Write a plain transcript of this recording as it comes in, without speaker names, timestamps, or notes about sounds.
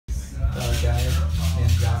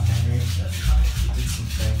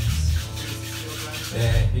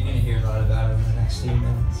next few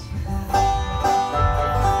minutes.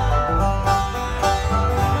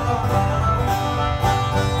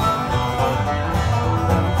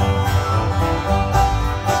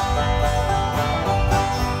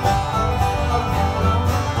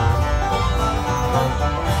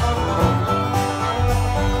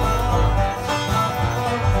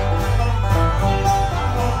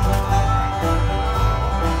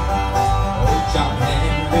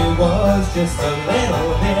 Just a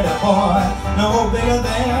little bit of boy, no bigger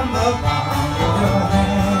than the palm of your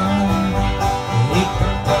hand. He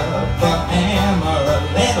picked up a hammer, a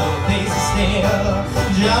little piece of steel.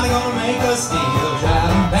 Johnny gonna make a steel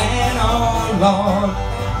driving band, oh Lord.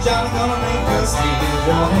 Johnny gonna make a steel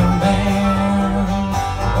driving band.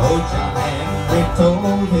 Oh, John Henry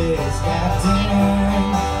told his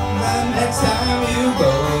captain, the next time you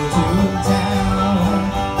go to town,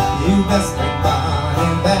 you best bring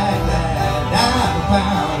Bonnie back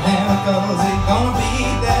pound hammer, cause it's gonna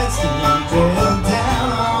beat that steam drill down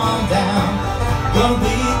on down. Gonna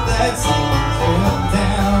beat that steam drill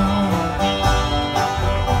down.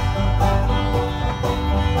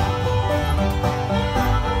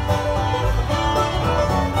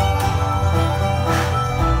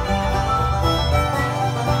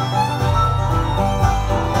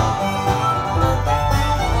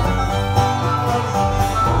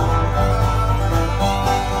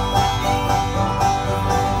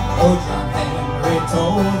 Oh, John Henry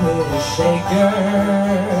told his shaker,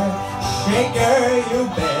 shaker, you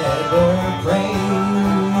better pray.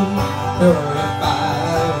 Or if I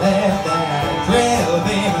let that drill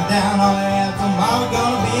beam down, oh yeah, tomorrow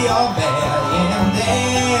gonna be a burying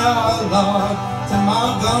day. Oh Lord,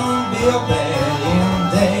 tomorrow gonna be a burying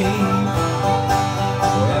day.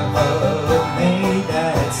 Whoever made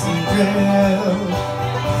that steam drill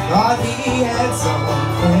thought he had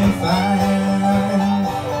something fine.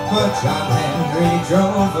 But John Henry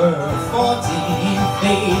drove her 14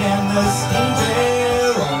 feet, and the steam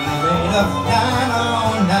drill only made a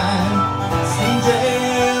 909. Steam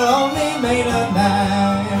drill only made a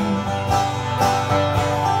 9.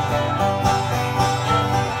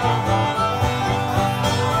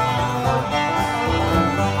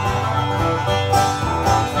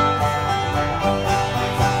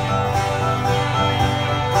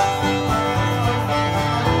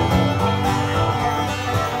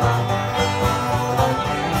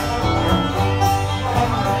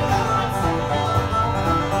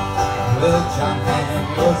 Well, John Henry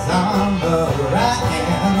was on the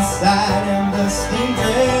right-hand side, and the steam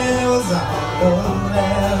drill was on the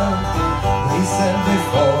left. He said,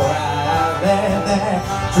 before I let that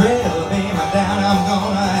drill beam down, I'm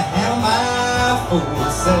gonna hammer my fool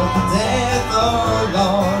self to death, oh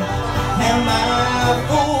Lord. Hammer my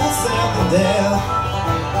fool self to death.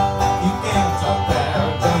 You can talk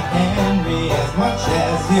about John Henry as much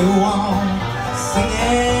as you want, sing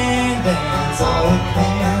and dance all you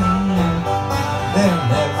can. There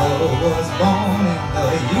never was born in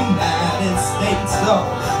the United States,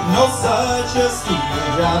 no such a steel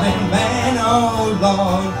driving man, oh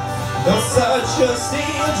Lord. No such a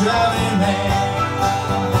steel driving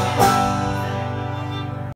man.